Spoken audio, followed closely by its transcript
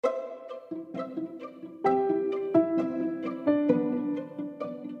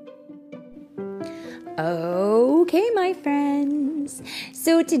Okay, my friends.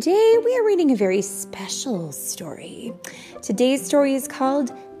 So today we are reading a very special story. Today's story is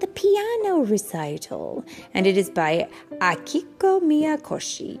called The Piano Recital, and it is by Akiko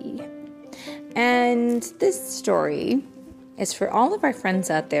Miyakoshi. And this story is for all of our friends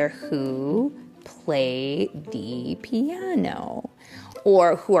out there who play the piano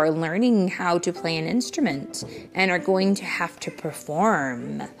or who are learning how to play an instrument and are going to have to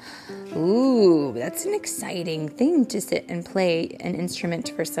perform. Ooh, that's an exciting thing to sit and play an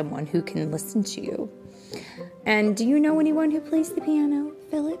instrument for someone who can listen to you. And do you know anyone who plays the piano,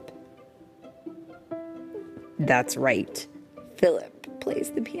 Philip? That's right. Philip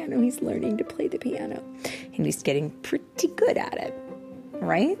plays the piano. He's learning to play the piano. And he's getting pretty good at it.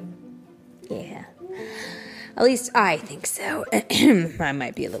 Right? Yeah. At least I think so. I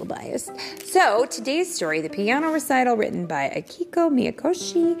might be a little biased. So today's story, The Piano Recital, written by Akiko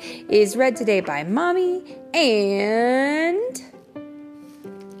Miyakoshi, is read today by Mommy and...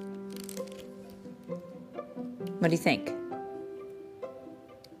 What do you think?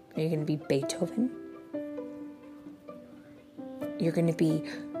 Are you going to be Beethoven? You're going to be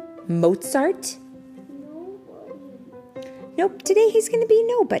Mozart? Nope, today he's going to be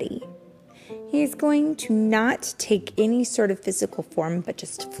nobody. He's going to not take any sort of physical form, but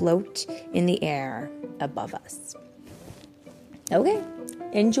just float in the air above us. Okay,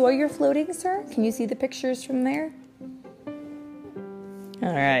 enjoy your floating, sir. Can you see the pictures from there?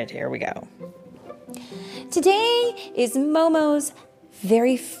 All right, here we go. Today is Momo's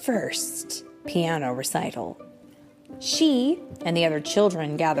very first piano recital. She and the other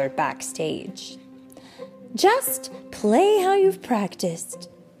children gathered backstage. Just play how you've practiced,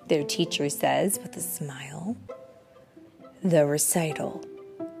 their teacher says with a smile. The recital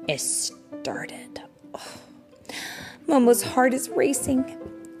is started. Oh. Momo's heart is racing.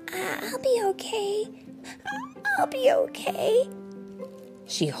 I'll be okay. I'll be okay.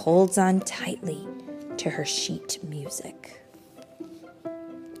 She holds on tightly to her sheet music.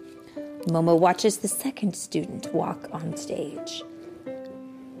 Momo watches the second student walk on stage.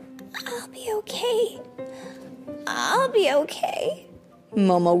 I'll be okay. I'll be okay.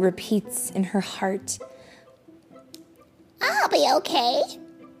 Momo repeats in her heart. I'll be okay.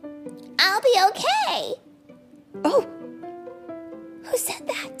 I'll be okay. Oh, who said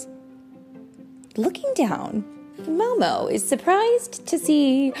that? Looking down, Momo is surprised to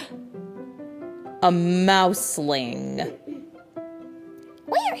see a mouseling.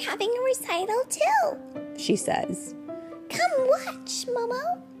 We're having a recital too, she says. Come watch,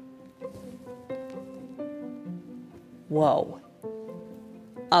 Momo. Whoa.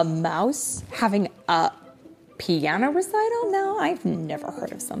 A mouse having a piano recital? No, I've never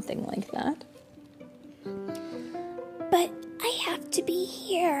heard of something like that. But I have to be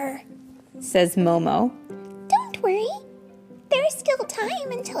here, says Momo. Don't worry. There's still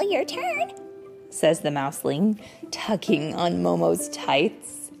time until your turn, says the mouseling, tugging on Momo's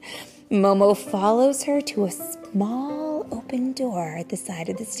tights. Momo follows her to a small open door at the side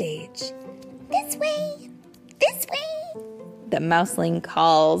of the stage. This way! This way! The mouseling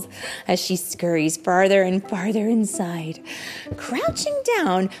calls as she scurries farther and farther inside. Crouching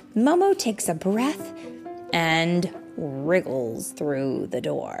down, Momo takes a breath and wriggles through the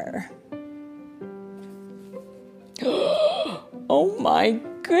door. Oh my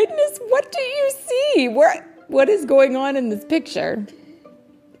goodness, what do you see? What is going on in this picture?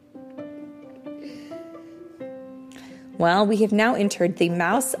 Well, we have now entered the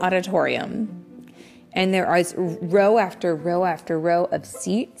mouse auditorium. And there is row after row after row of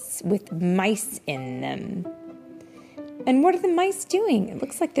seats with mice in them. And what are the mice doing? It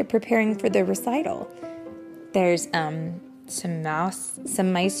looks like they're preparing for the recital. There's some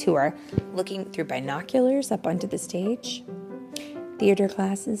mice who are looking through binoculars up onto the stage. Theater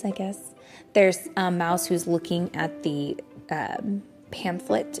classes, I guess. There's a mouse who's looking at the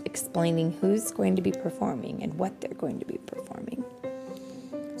pamphlet explaining who's going to be performing and what they're going to be performing.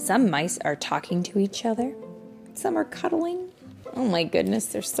 Some mice are talking to each other. Some are cuddling. Oh my goodness,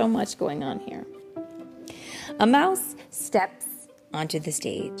 there's so much going on here. A mouse steps onto the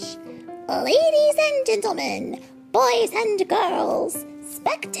stage. Ladies and gentlemen, boys and girls,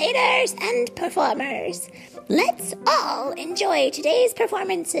 spectators and performers, let's all enjoy today's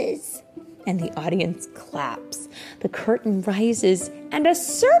performances. And the audience claps. The curtain rises and a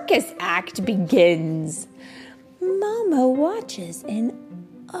circus act begins. Momo watches in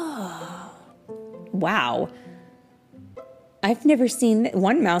awe. Wow. I've never seen that.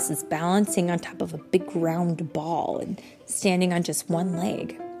 One mouse is balancing on top of a big round ball and standing on just one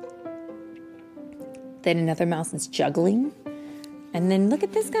leg. Then another mouse is juggling. And then look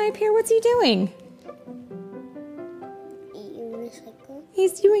at this guy up here. What's he doing? A unicycle.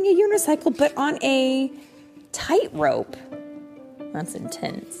 He's doing a unicycle, but on a tightrope. That's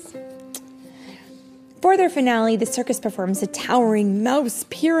intense. For their finale, the circus performs a towering mouse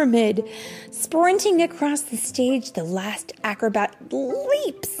pyramid. Sprinting across the stage, the last acrobat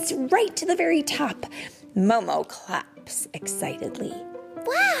leaps right to the very top. Momo claps excitedly.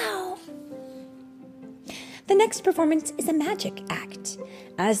 Wow! The next performance is a magic act.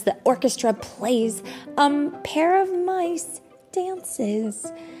 As the orchestra plays, a pair of mice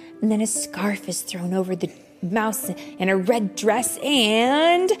dances. And then a scarf is thrown over the mouse in a red dress,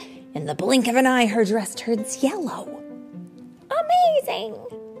 and in the blink of an eye, her dress turns yellow. Amazing!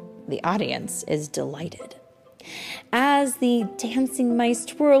 The audience is delighted. As the dancing mice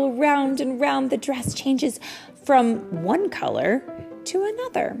twirl round and round, the dress changes from one color to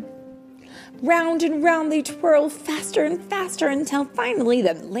another. Round and round they twirl faster and faster until finally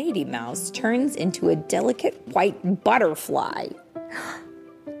the lady mouse turns into a delicate white butterfly.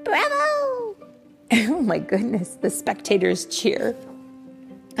 Bravo! Oh my goodness, the spectators cheer.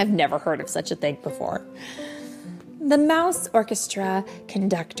 I've never heard of such a thing before. The mouse orchestra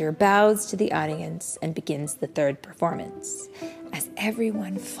conductor bows to the audience and begins the third performance. As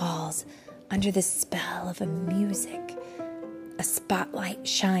everyone falls under the spell of a music, a spotlight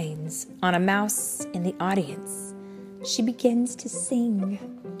shines on a mouse in the audience. She begins to sing.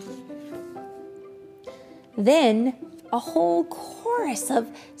 Then a whole chorus of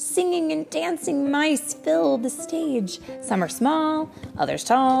singing and dancing mice fill the stage. Some are small, others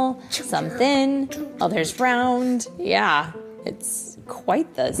tall, some thin, others round. Yeah, it's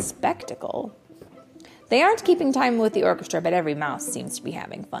quite the spectacle. They aren't keeping time with the orchestra, but every mouse seems to be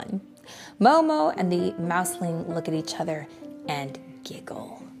having fun. Momo and the mouseling look at each other and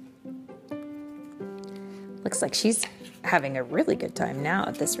giggle. Looks like she's having a really good time now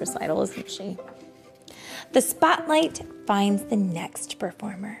at this recital, isn't she? The spotlight finds the next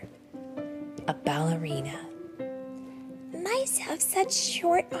performer, a ballerina. Mice have such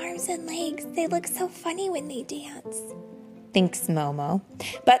short arms and legs. They look so funny when they dance, thinks Momo.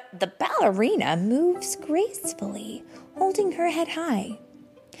 But the ballerina moves gracefully, holding her head high.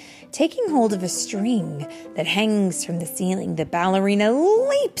 Taking hold of a string that hangs from the ceiling, the ballerina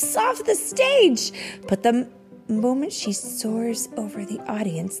leaps off the stage. But the moment she soars over the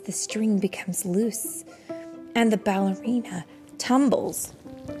audience, the string becomes loose, and the ballerina tumbles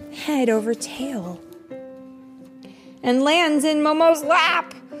head over tail and lands in Momo's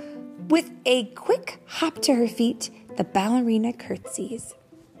lap. With a quick hop to her feet, the ballerina curtsies.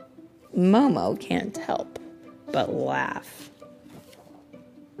 Momo can't help but laugh.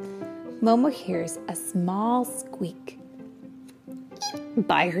 Momo hears a small squeak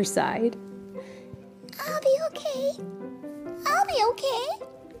by her side. I'll be okay. I'll be okay.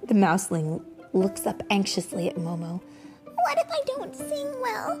 The mouseling looks up anxiously at Momo. What if I don't sing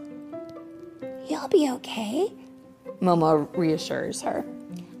well? You'll be okay, Momo reassures her.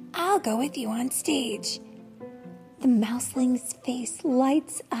 I'll go with you on stage. The mouseling's face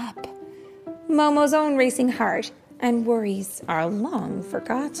lights up. Momo's own racing heart and worries are long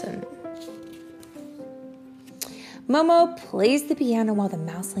forgotten. Momo plays the piano while the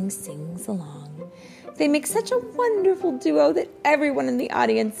mouseling sings along. They make such a wonderful duo that everyone in the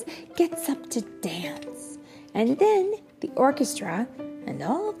audience gets up to dance. And then the orchestra and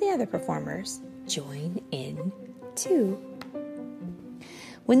all of the other performers join in too.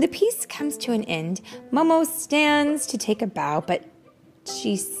 When the piece comes to an end, Momo stands to take a bow, but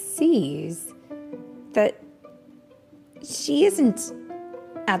she sees that she isn't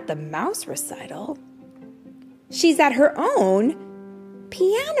at the mouse recital. She's at her own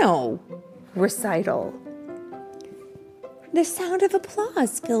piano recital. The sound of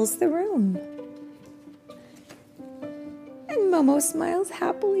applause fills the room. And Momo smiles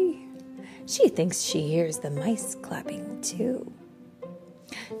happily. She thinks she hears the mice clapping too.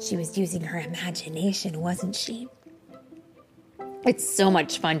 She was using her imagination, wasn't she? It's so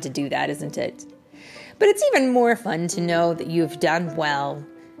much fun to do that, isn't it? But it's even more fun to know that you've done well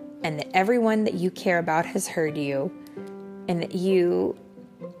and that everyone that you care about has heard you and that you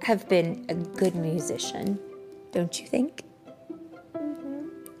have been a good musician, don't you think? Mm-hmm.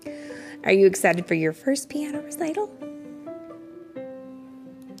 Are you excited for your first piano recital?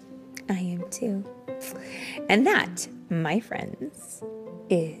 I am too. And that, my friends,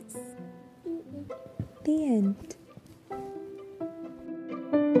 is the end.